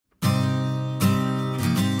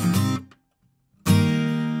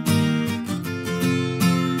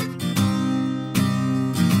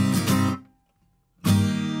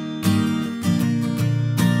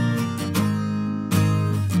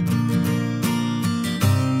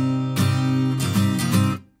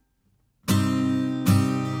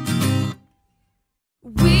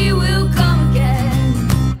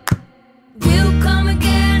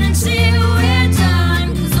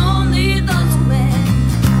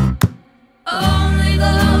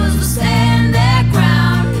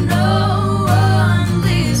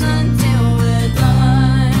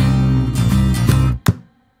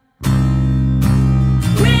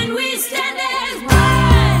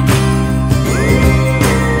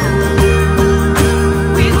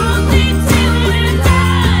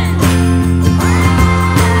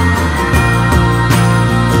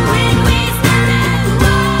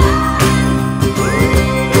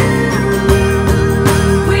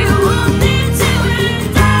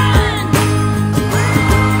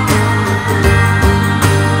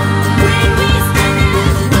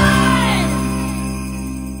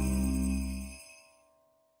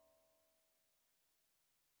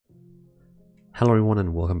Hello everyone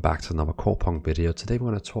and welcome back to another Corepunk video. Today we're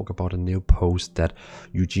going to talk about a new post that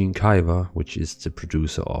Eugene Kaiver, which is the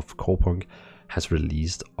producer of Corepunk, has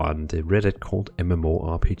released on the Reddit called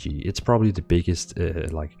MMORPG. It's probably the biggest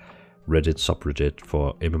Reddit subreddit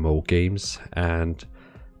for MMO games, and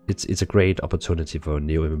it's a great opportunity for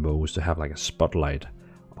new MMOs to have like a spotlight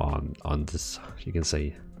on this, you can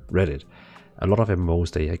say, Reddit. A lot of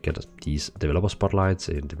MMOs, they get these developer spotlights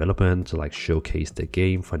in development to like showcase their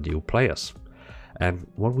game for new players. And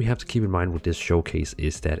what we have to keep in mind with this showcase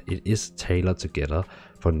is that it is tailored together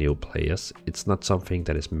for new players. It's not something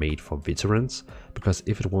that is made for veterans, because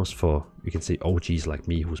if it was for, you can say, OGs like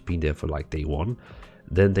me who's been there for like day one,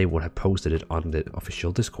 then they would have posted it on the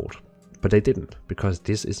official Discord. But they didn't, because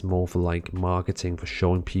this is more for like marketing, for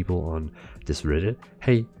showing people on this Reddit,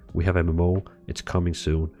 hey, we have MMO, it's coming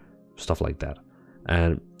soon, stuff like that.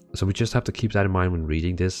 And so we just have to keep that in mind when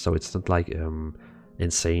reading this. So it's not like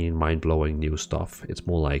insane, mind-blowing new stuff. It's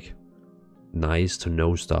more like nice to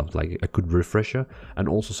know stuff, like a good refresher, and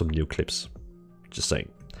also some new clips, just saying.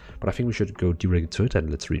 But I think we should go directly to it and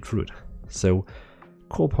let's read through it. So,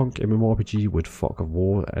 Corepunk MMORPG with fog of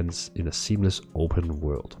war ends in a seamless open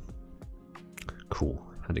world. Cool.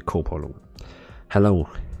 And the Corepunk. Hello,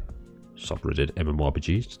 subreddit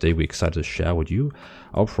MMORPG. Today we're excited to share with you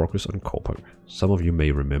our progress on Corepunk. Some of you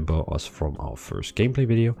may remember us from our first gameplay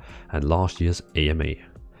video and last year's AMA.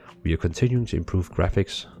 We are continuing to improve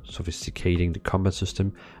graphics, sophisticating the combat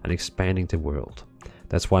system, and expanding the world.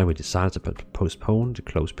 That's why we decided to postpone the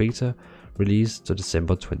closed beta release to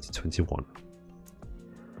December 2021.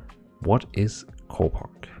 What is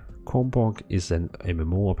Corepunk? Corepunk is an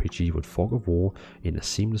MMORPG with fog of war in a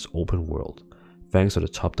seamless open world. Thanks to the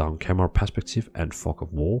top-down camera perspective and fog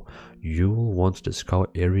of war, you will want to discover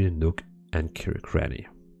every nook and cranny.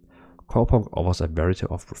 Corepunk offers a variety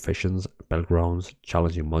of professions, battlegrounds,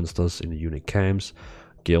 challenging monsters in unique camps,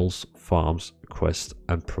 guilds, farms, quests,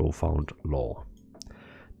 and profound lore.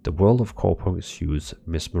 The world of Corepunk is huge,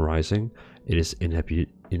 mesmerizing. It is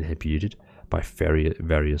inhabited by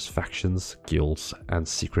various factions, guilds, and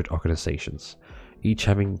secret organizations, each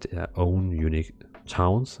having their own unique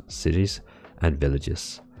towns, cities, and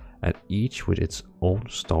villages, and each with its own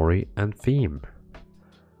story and theme.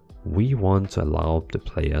 We want to allow the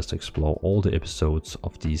players to explore all the episodes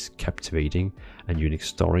of these captivating and unique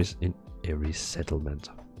stories in every settlement.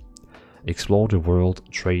 Explore the world,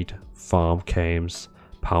 trade, farm camps,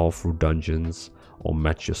 power through dungeons, or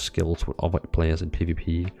match your skills with other players in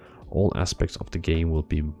PvP. All aspects of the game will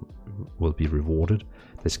be rewarded.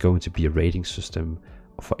 There's going to be a rating system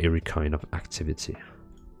for every kind of activity.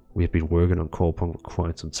 We have been working on Corepunk for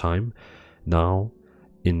quite some time. Now,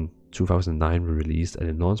 in 2009, we released an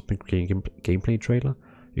announcement gameplay trailer.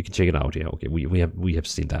 You can check it out. Yeah, okay. We have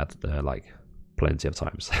seen that like plenty of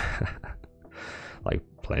times, like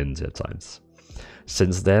plenty of times.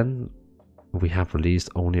 Since then, we have released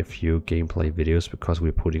only a few gameplay videos because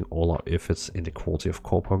we're putting all our efforts in the quality of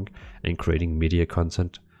Corepunk, and creating media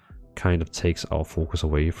content kind of takes our focus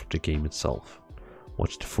away from the game itself.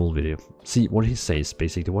 Watch the full video. See what he says,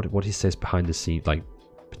 basically what he says behind the scene, like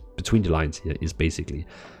between the lines here, is basically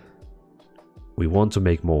we want to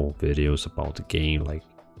make more videos about the game, like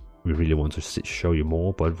we really want to show you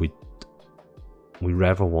more, but we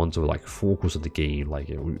rather want to like focus on the game, like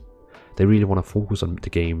they really want to focus on the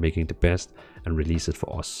game, making the best and release it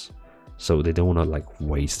for us. So they don't want to like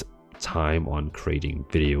waste time on creating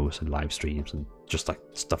videos and live streams and just like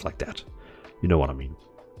stuff like that. You know what I mean?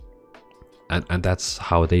 And that's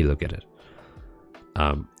how they look at it.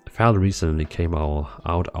 Fairly recently came out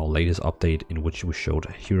our latest update, in which we showed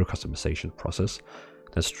a hero customization process.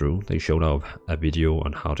 That's true. They showed a video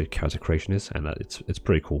on how the character creation is, and it's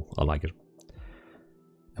pretty cool. I like it.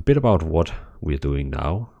 A bit about what we're doing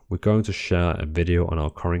now. We're going to share a video on our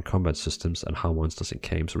current combat systems and how monsters and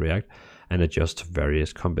camps react and adjust to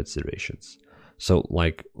various combat situations. So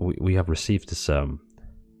like we have received this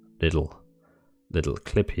little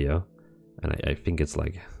clip here. And I think it's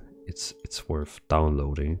like it's worth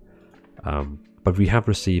downloading, but we have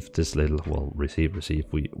received this little, well,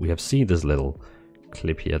 we have seen this little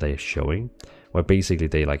clip here they're showing, where basically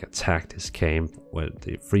they like attack this camp, where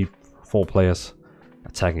the 4 players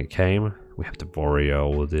attacking a camp. We have the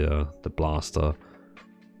warrior, the blaster,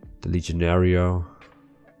 the legionario,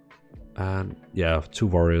 and yeah, 2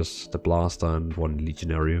 warriors, the blaster, and 1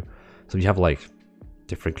 legionario. So you have like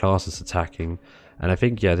different classes attacking. And I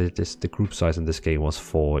think, yeah, the group size in this game was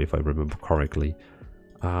 4, if I remember correctly.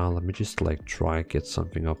 Let me just like try get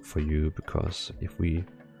something up for you, because if we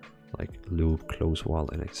like loop close while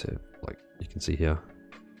inactive, like you can see here,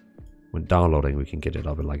 when downloading we can get it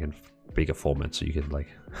up in like in bigger format, so you can like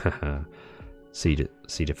see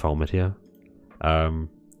the format here.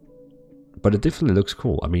 But it definitely looks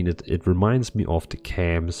cool. I mean, it reminds me of the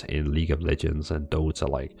camps in League of Legends and Dota.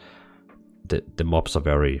 Like the mobs are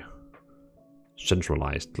very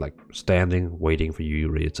centralized, like standing, waiting for you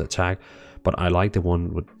ready to attack. But I like the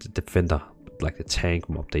one with the defender, like the tank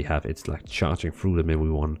mob they have. It's like charging through them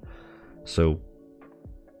everyone. So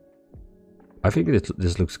I think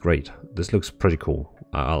this looks great. This looks pretty cool.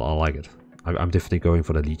 I like it. I'm definitely going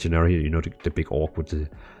for the legionary. You know, the big orc with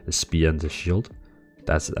the spear and the shield.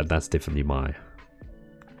 That's definitely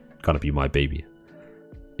gonna be my baby.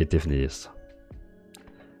 It definitely is.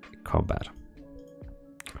 Combat.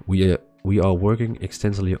 We are working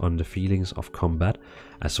extensively on the feelings of combat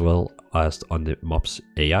as well as on the mob's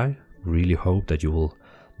AI. Really hope that you will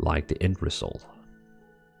like the end result.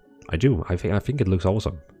 I do. I think it looks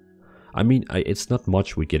awesome. I mean, it's not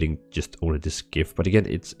much we're getting just only this gift, but again,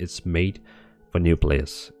 it's made for new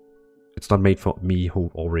players. It's not made for me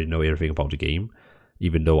who already know everything about the game,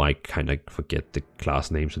 even though I kind of forget the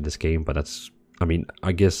class names in this game. But that's, I mean,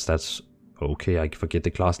 I guess that's okay. I forget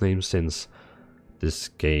the class names since this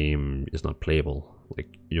game is not playable. Like,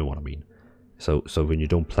 you know what I mean. So when you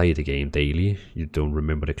don't play the game daily, you don't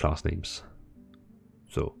remember the class names.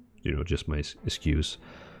 So, you know, just my excuse.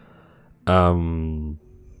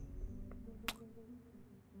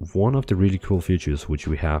 One of the really cool features which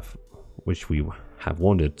we have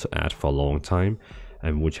wanted to add for a long time,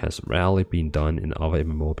 and which has rarely been done in other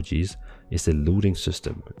MMORPGs, is the looting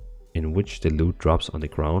system, in which the loot drops on the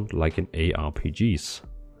ground like in ARPGs.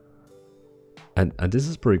 And this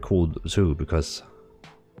is pretty cool too, because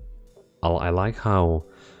I like how,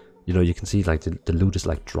 you know, you can see like the loot is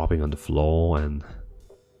like dropping on the floor, and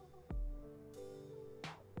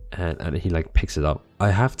he like picks it up. I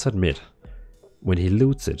have to admit, when he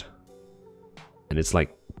loots it and it's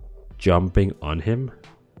like jumping on him,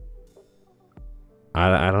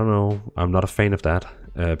 I don't know, I'm not a fan of that,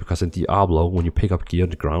 because in Diablo, when you pick up gear on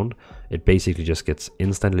the ground, it basically just gets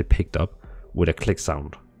instantly picked up with a click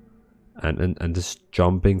sound, and this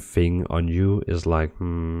jumping thing on you is like,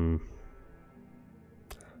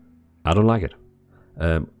 I don't like it.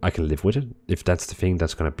 I can live with it if that's the thing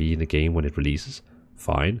that's gonna be in the game when it releases,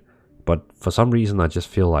 fine. But for some reason, I just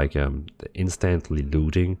feel like the instantly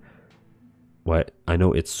looting, where I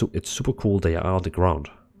know it's super cool they are on the ground,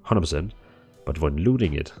 100%. But when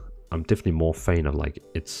looting it, I'm definitely more fan of like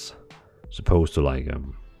it's supposed to like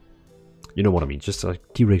you know what I mean, just like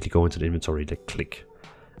directly go into the inventory, like click,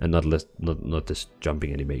 and not this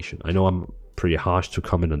jumping animation. I know I'm pretty harsh to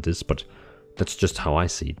comment on this, but that's just how I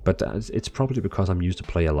see it. But it's probably because I'm used to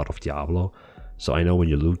play a lot of Diablo, so I know when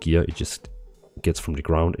you loot gear, it just gets from the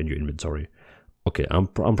ground in your inventory. Okay, I'm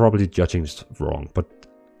probably judging this wrong, but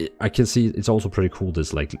I can see it's also pretty cool,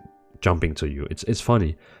 this like jumping to you. It's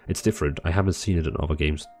funny, it's different. I haven't seen it in other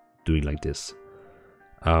games doing like this.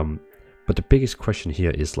 But the biggest question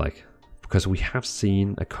here is like, because we have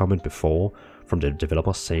seen a comment before from the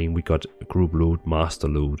developers saying we got group loot, master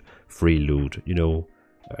loot, free loot, you know,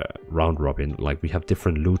 round robin, like we have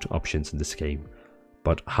different loot options in this game.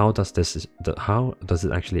 But how does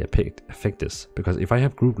it actually affect this? Because if I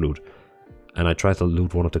have group loot and I try to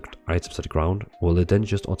loot one of the items at the ground, will it then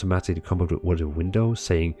just automatically come up with a window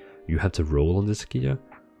saying you have to roll on this gear?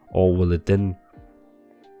 Or will it then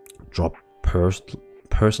drop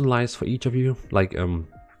personalized for each of you? Like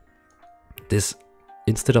this,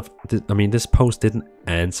 instead of this, I mean, this post didn't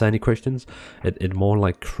answer any questions. It more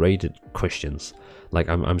like created questions. Like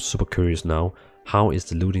I'm super curious now, how is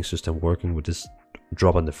the looting system working with this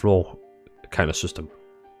drop on the floor kind of system?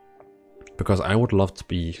 Because I would love to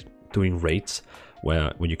be doing raids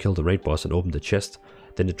where when you kill the raid boss and open the chest,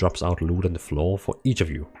 then it drops out loot on the floor for each of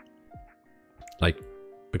you. Like,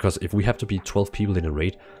 because if we have to be 12 people in a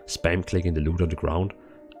raid spam clicking the loot on the ground,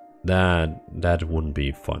 that wouldn't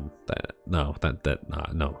be fun. No.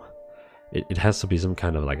 It has to be some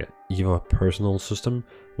kind of like either a personal system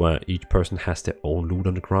where each person has their own loot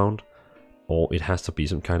on the ground, or it has to be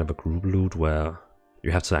some kind of a group loot where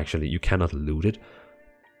you have to actually, you cannot loot it.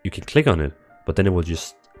 You can click on it, but then it will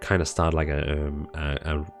just kind of start like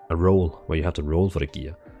a roll where you have to roll for the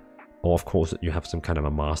gear. Or of course you have some kind of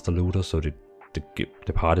a master looter, so the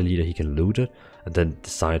party leader, he can loot it and then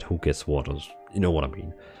decide who gets what. Or, you know what I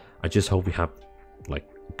mean. I just hope we have like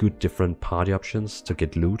good different party options to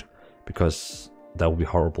get loot, because that would be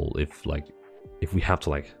horrible if we have to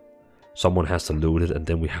like, someone has to loot it and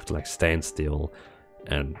then we have to like stand still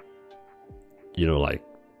and, you know, like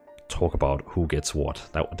talk about who gets what.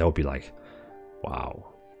 That would be like,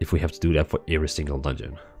 wow, if we have to do that for every single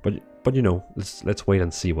dungeon. But you know, let's wait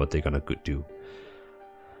and see what they're gonna do.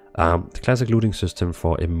 The classic looting system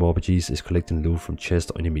for MMORPGs is collecting loot from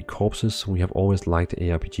chests or enemy corpses. We have always liked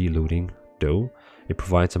ARPG looting, though it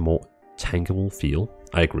provides a more tangible feel.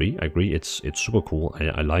 I agree, it's super cool.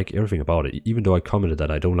 I like everything about it. Even though I commented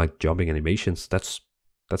that I don't like jumping animations, that's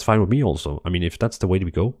fine with me also. I mean, if that's the way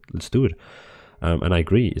we go, let's do it. And I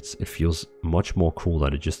agree, it feels much more cool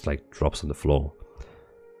that it just like drops on the floor.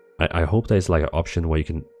 I hope there's like an option where you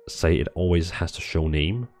can say it always has to show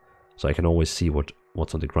name, so I can always see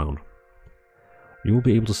what's on the ground. You will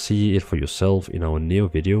be able to see it for yourself in our new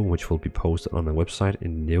video, which will be posted on our website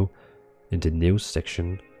in the news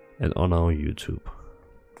section and on our YouTube.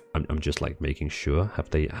 I'm just like making sure. Have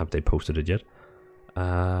they posted it yet?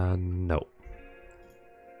 No.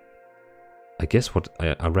 I guess what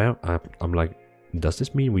I'm like, does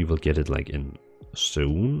this mean we will get it like in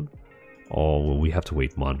soon, or will we have to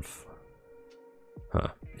wait a month? Huh,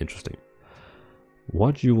 interesting.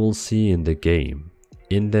 What you will see in the game: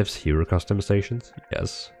 in-depth hero customizations,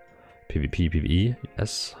 yes. PvP, PvE,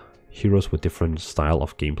 yes. Heroes with different style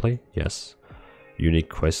of gameplay, yes. Unique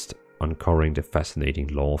quest uncovering the fascinating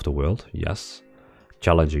lore of the world, yes.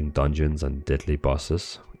 Challenging dungeons and deadly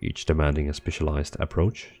bosses, each demanding a specialized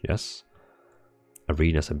approach, yes.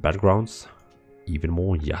 Arenas and battlegrounds, even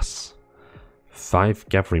more, yes. 5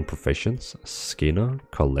 gathering professions: skinner,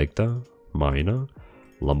 collector, miner,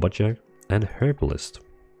 lumberjack, and herbalist.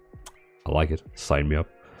 I like it, sign me up.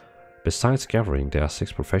 Besides gathering, there are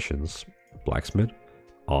 6 professions: blacksmith,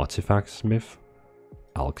 artifact smith,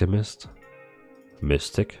 alchemist,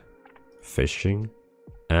 mystic, fishing,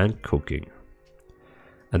 and cooking.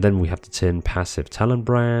 And then we have the 10 passive talent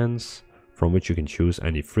brands, from which you can choose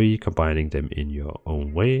any 3, combining them in your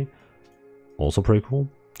own way. Also pretty cool.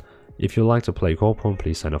 If you like to play Corepunk,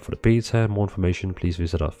 please sign up for the beta. More information, please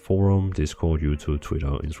visit our forum, Discord, YouTube, Twitter,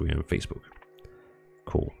 Instagram, Facebook.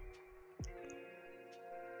 Cool.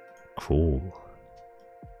 Cool.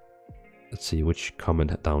 Let's see which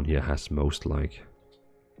comment down here has most like.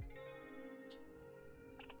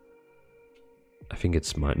 I think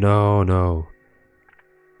it's mine. No.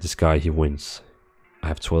 This guy, he wins. I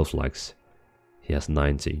have 12 likes. He has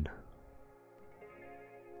 19.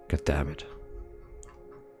 God damn it.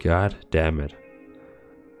 God damn it.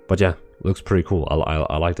 But yeah, looks pretty cool.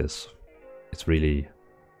 I like this. It's really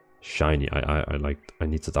shiny. I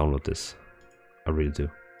need to download this. I really do.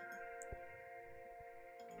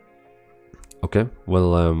 Okay,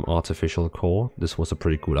 well, artificial core. This was a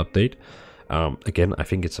pretty good update. Again, I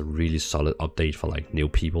think it's a really solid update for like new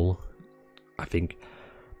people. I think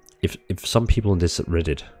if some people in this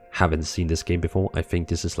Reddit haven't seen this game before, I think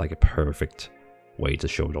this is like a perfect way to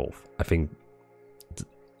show it off. I think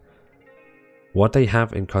what they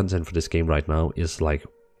have in content for this game right now is like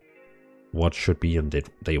what should be on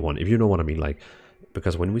day one, if you know what I mean. Like,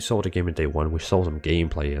 because when we saw the game in day one, we saw some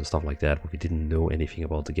gameplay and stuff like that, but we didn't know anything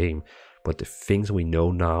about the game. But the things we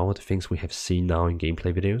know now, the things we have seen now in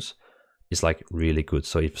gameplay videos, is like really good.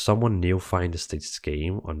 So if someone new finds this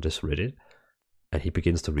game on this Reddit and he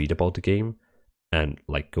begins to read about the game and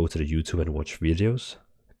like go to the YouTube and watch videos,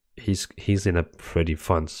 he's in a pretty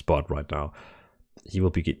fun spot right now. He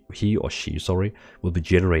or she will be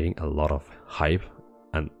generating a lot of hype,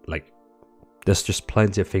 and like there's just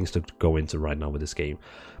plenty of things to go into right now with this game.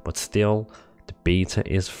 But still, the beta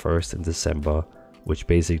is first in December, which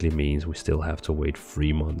basically means we still have to wait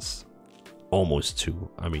 3 months, almost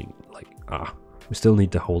 2. I mean, like, we still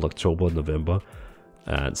need the whole October, November,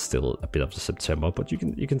 and still a bit of the September. But you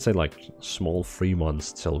can say like small 3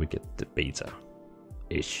 months till we get the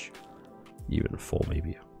beta-ish, even 4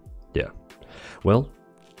 maybe. Yeah. Well,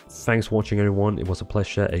 thanks for watching, everyone. It was a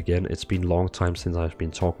pleasure. Again, it's been a long time since I've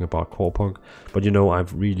been talking about Corepunk, but you know,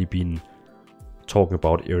 I've really been talking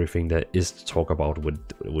about everything there is to talk about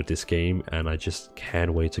with this game, and I just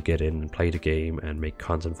can't wait to get in and play the game and make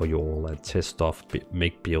content for you all and test stuff,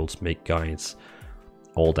 make builds, make guides,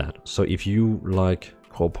 all that. So if you like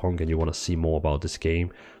Corepunk and you want to see more about this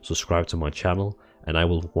game, subscribe to my channel and I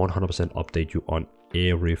will 100% update you on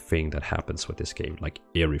everything that happens with this game. Like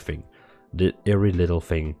everything, every little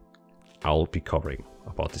thing I'll be covering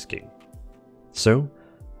about this game. So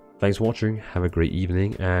thanks for watching, have a great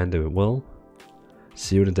evening, and well,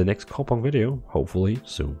 see you in the next Corepunk video, hopefully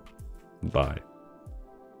soon. Bye.